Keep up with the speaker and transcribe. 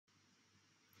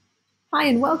Hi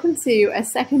and welcome to a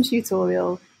second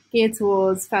tutorial geared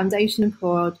towards Foundation and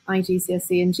Core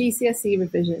IGCSE and GCSE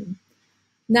revision.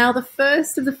 Now the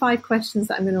first of the 5 questions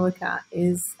that I'm going to look at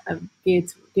is geared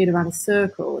around a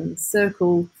circle and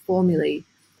circle formulae.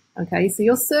 Okay, so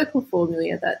your circle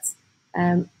formula that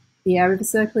the area of a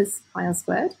circle is pi r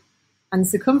squared and the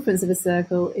circumference of a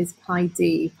circle is pi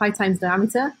d, pi times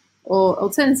diameter, or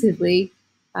alternatively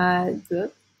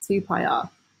 2 pi r.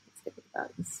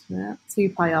 Let's get that, 2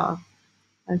 pi r.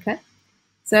 Okay,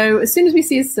 so as soon as we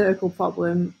see a circle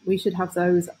problem, we should have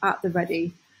those at the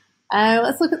ready.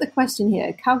 Let's look at the question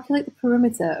here. Calculate the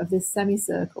perimeter of this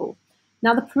semicircle.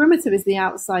 Now the perimeter is the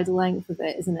outside length of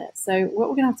it, isn't it? So what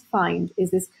we're going to have to find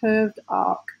is this curved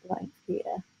arc length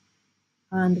here.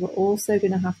 And we're also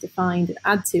going to have to find and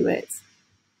add to it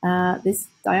this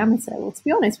diameter. Well, to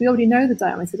be honest, we already know the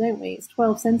diameter, don't we? It's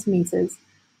 12 centimeters.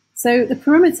 So the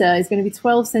perimeter is going to be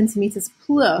 12 centimeters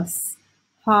plus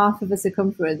half of the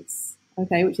circumference,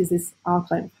 okay, which is this arc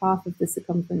length, half of the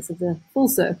circumference of the full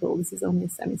circle. This is only a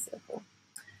semicircle.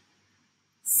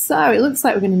 So it looks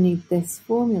like we're going to need this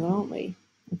formula, aren't we?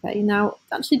 Okay, now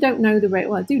I actually don't know the radius,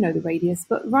 well, I do know the radius,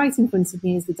 but right in front of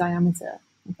me is the diameter.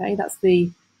 Okay, that's the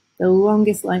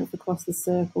longest length across the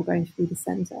circle going through the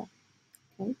center.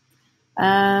 Okay,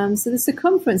 so the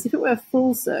circumference, if it were a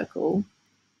full circle,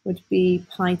 would be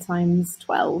pi times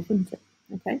 12, wouldn't it?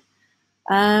 Okay.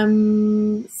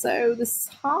 So this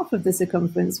half of the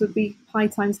circumference would be pi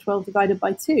times 12 divided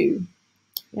by 2.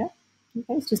 Yeah,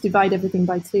 okay, let's just divide everything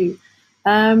by 2.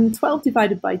 12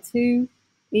 divided by 2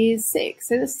 is 6,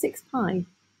 so that's 6 pi.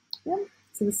 Yeah,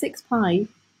 so the 6 pi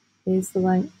is the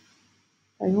length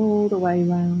going all the way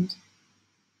around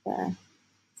there.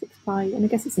 6 pi, and I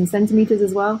guess it's in centimeters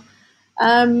as well.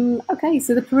 Okay,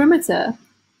 so the perimeter,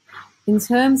 in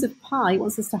terms of pi,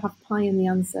 wants us to have pi in the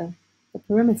answer. The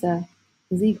perimeter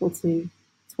is equal to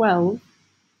 12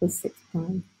 plus 6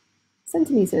 pi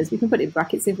centimeters. We can put it in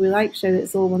brackets if we like, show that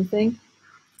it's all one thing.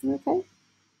 Okay,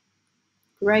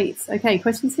 great. Okay,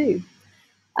 question 2.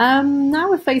 Now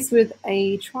we're faced with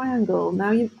a triangle.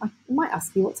 Now I might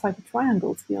ask you what type of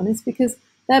triangle, to be honest, because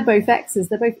they're both x's,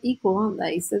 they're both equal, aren't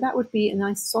they? So that would be an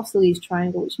isosceles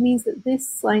triangle, which means that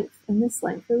this length and this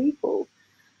length are equal.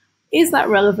 Is that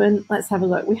relevant? Let's have a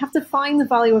look. We have to find the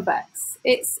value of x.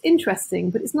 It's interesting,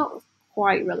 but it's not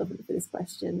quite relevant for this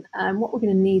question. What we're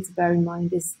going to need to bear in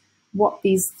mind is what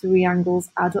these 3 angles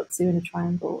add up to in a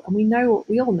triangle. And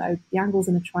we all know the angles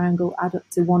in a triangle add up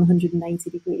to 180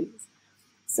 degrees.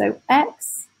 So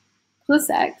x plus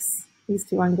x, these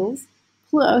 2 angles,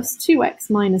 plus 2x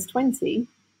minus 20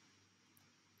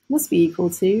 must be equal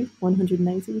to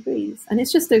 180 degrees. And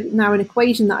it's just now an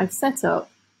equation that I've set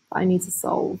up that I need to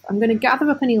solve. I'm going to gather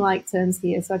up any like terms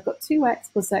here. So I've got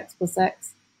 2x plus x plus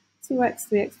x, 2x,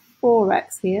 3x,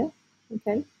 4x here.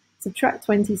 Okay, subtract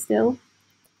 20 still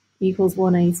equals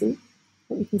 180.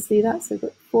 But you can see that. So I've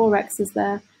got 4x's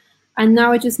there. And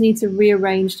now I just need to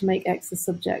rearrange to make x the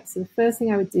subject. So the first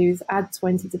thing I would do is add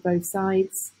 20 to both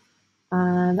sides.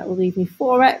 And that will leave me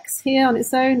 4x here on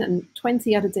its own, and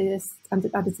 20 added to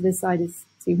this side is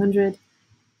 200.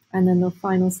 And then the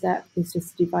final step is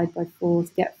just to divide by 4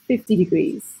 to get 50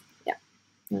 degrees. Yeah,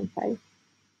 okay,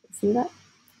 see that?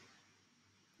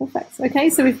 Perfect.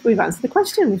 Okay, so we've answered the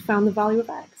question. We've found the value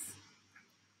of x.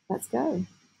 Let's go.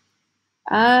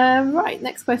 Right,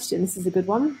 next question. This is a good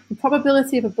one. The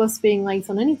probability of a bus being late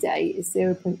on any day is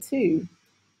 0.2.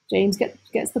 James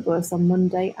gets the bus on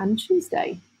Monday and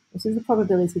Tuesday, which is the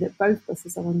probability that both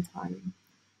buses are on time.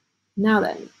 Now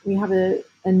then, we have a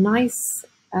nice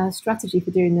strategy for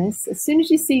doing this. As soon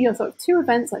as you see your sort of 2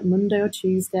 events like Monday or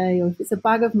Tuesday, or if it's a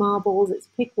bag of marbles, it's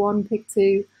pick 1, pick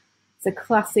 2. It's a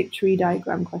classic tree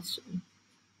diagram question.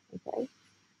 Okay,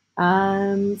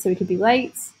 so we could be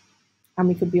late and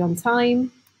we could be on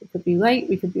time. We could be late,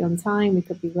 we could be on time, we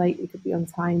could be late, we could be on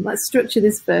time. Let's structure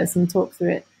this first and talk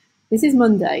through it. This is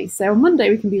Monday, so on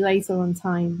Monday we can be late or on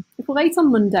time. If we're late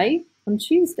on Monday, on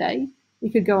Tuesday,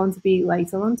 we could go on to be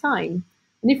late or on time.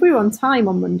 And if we were on time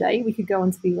on Monday, we could go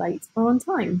on to be late or on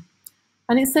time.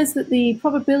 And it says that the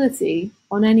probability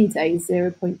on any day is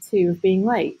 0.2 of being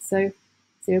late. So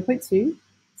 0.2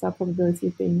 is our probability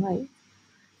of being late.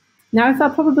 Now, if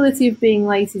our probability of being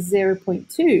late is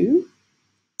 0.2,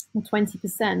 or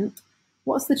 20%,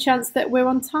 what's the chance that we're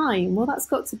on time? Well, that's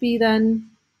got to be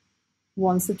then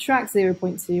 1 subtract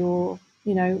 0.2, or,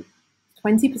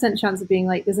 20% chance of being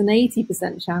late. There's an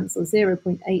 80% chance, or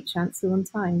 0.8 chance we're on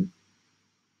time.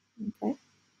 Okay.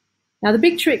 Now, the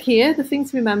big trick here, the thing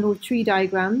to remember with tree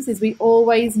diagrams, is we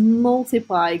always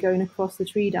multiply going across the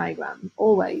tree diagram,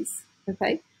 always.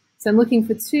 Okay, so I'm looking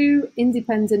for 2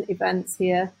 independent events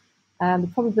here. The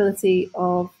probability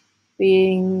of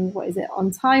being, what is it, on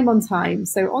time, on time.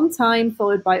 So on time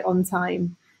followed by on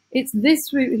time. It's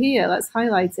this root here. Let's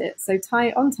highlight it. So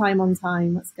on time, on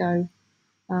time. Let's go.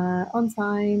 On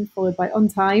time followed by on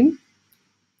time.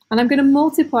 And I'm going to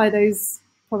multiply those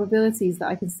probabilities that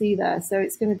I can see there. So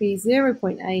it's going to be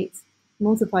 0.8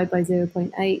 multiplied by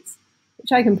 0.8,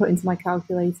 which I can put into my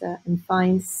calculator and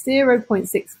find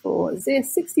 0.64. Is there a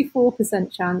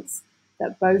 64% chance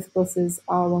that both buses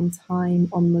are on time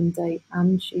on Monday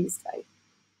and Tuesday?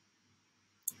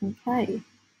 Okay.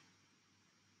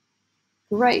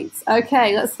 Great.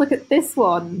 Okay, let's look at this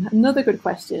one. Another good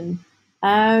question.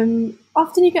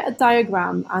 Often you get a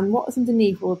diagram, and what's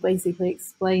underneath will basically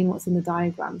explain what's in the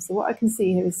diagram. So what I can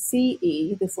see here is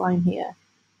CE, this line here,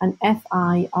 and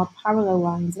FI are parallel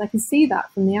lines, and I can see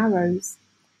that from the arrows.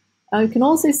 I can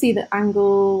also see that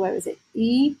angle, where is it,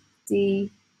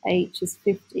 EDH is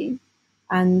 50,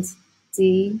 and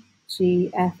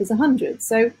DGF is 100.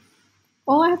 So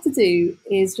all I have to do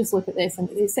is just look at this, and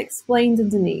it's explained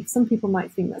underneath. Some people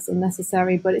might think that's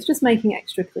unnecessary, but it's just making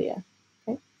extra clear.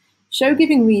 Okay. Show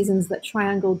giving reasons that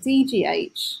triangle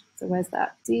DGH, so where's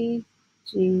that?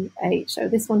 DGH, so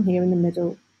this one here in the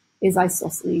middle is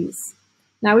isosceles.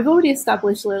 Now we've already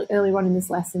established earlier on in this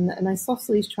lesson that an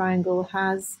isosceles triangle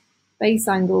has base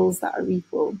angles that are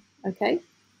equal, okay?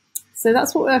 So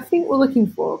that's what I think we're looking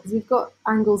for, because we've got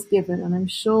angles given, and I'm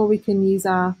sure we can use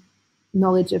our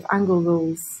knowledge of angle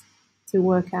rules to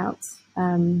work out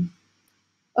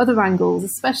other angles,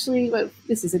 especially, well,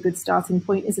 this is a good starting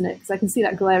point, isn't it? Because I can see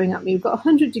that glaring at me. We've got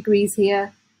 100 degrees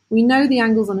here. We know the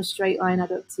angles on a straight line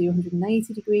add up to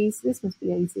 180 degrees. So this must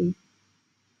be 80.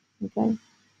 Okay.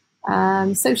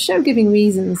 So show giving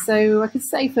reasons. So I could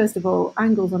say, first of all,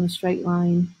 angles on a straight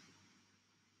line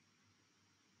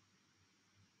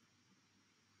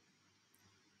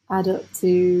add up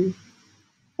to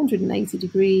 180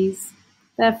 degrees.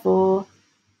 Therefore,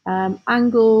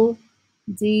 angle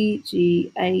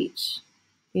DGH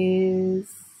is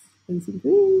 80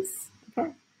 degrees.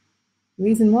 Okay,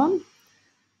 reason one.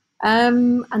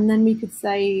 And then we could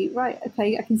say, right,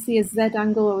 okay, I can see a Z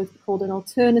angle, or what's called an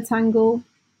alternate angle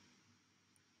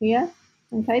here,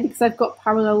 okay, because I've got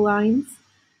parallel lines.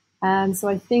 So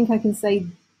I think I can say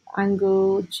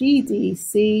angle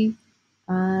GDC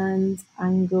and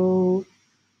angle,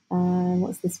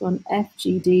 what's this one,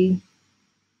 FGD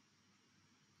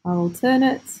are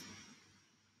alternate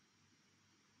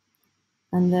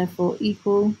and therefore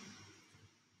equal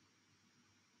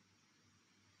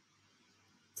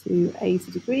to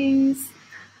 80 degrees.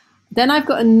 Then I've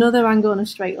got another angle on a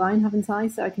straight line, haven't I?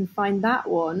 So I can find that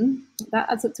one. That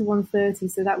adds up to 130,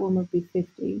 so that one would be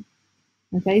 50.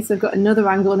 Okay, so I've got another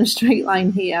angle on a straight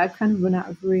line here. I've kind of run out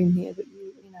of room here, but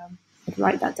you know, I'd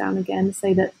write that down again.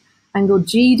 Say that angle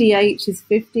GDH is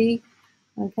 50.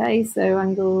 Okay, so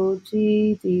angle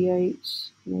GDH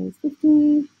is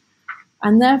 50.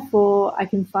 And therefore, I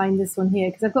can find this one here,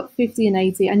 because I've got 50 and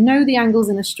 80. I know the angles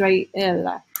in a straight,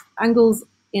 angles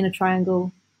in a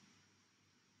triangle,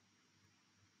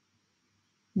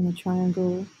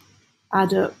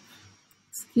 add up.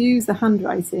 Excuse the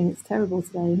handwriting, it's terrible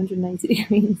today, 180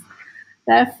 degrees.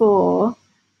 Therefore,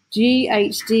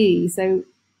 GHD, so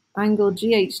angle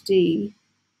GHD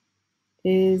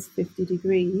is 50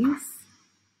 degrees.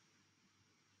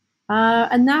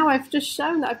 And now I've just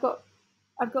shown that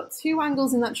I've got two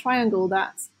angles in that triangle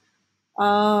that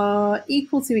are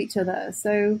equal to each other.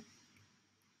 So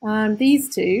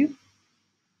these two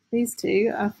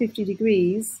are 50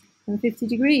 degrees and 50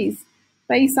 degrees.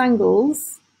 Base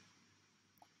angles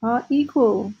are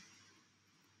equal.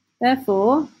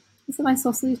 Therefore, it's an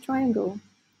isosceles triangle.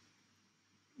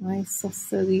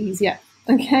 Isosceles, yeah,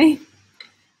 okay.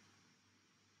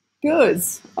 Good,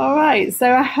 all right,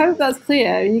 so I hope that's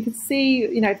clear. And you can see,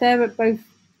 you know, if they're both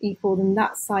equal, then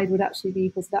that side would actually be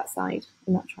equal to that side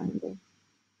in that triangle.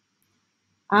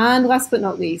 And last but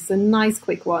not least, a nice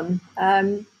quick one.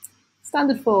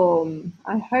 Standard form,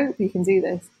 I hope you can do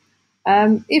this.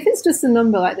 If it's just a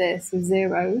number like this with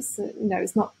zeros, you know,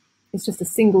 it's just a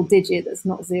single digit that's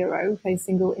not zero, okay,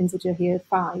 single integer here,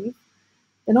 5,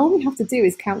 then all we have to do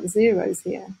is count the zeros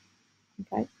here,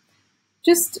 okay?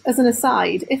 Just as an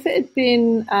aside, if it had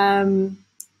been,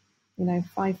 you know,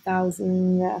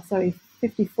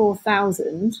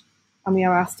 54,000, and we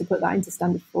are asked to put that into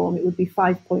standard form, it would be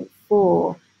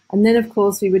 5.4. And then, of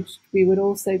course, we would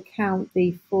also count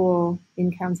the 4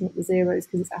 in counting up the zeros,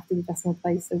 because it's after the decimal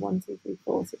place. So 1, 2, 3,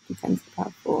 4, so it would be 10 to the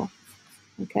power 4.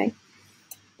 Okay.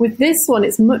 With this one,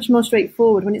 it's much more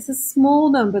straightforward. When it's a small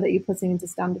number that you're putting into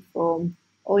standard form,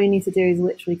 all you need to do is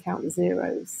literally count the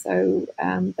zeros. So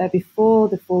there'd be 4,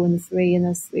 the 4 and the 3, and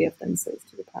there's 3 of them, so it's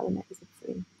to the power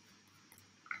 -3.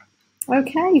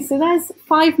 Okay, so there's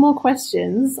 5 more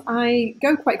questions. I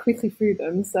go quite quickly through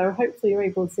them, so hopefully you're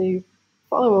able to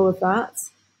follow all of that.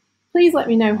 Please let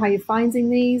me know how you're finding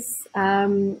these.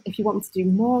 If you want me to do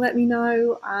more, let me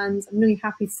know, and I'm really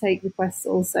happy to take requests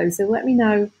also. So let me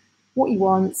know what you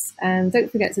want, and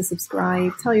don't forget to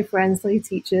subscribe, tell your friends, tell your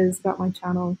teachers about my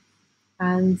channel,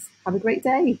 and have a great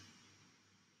day.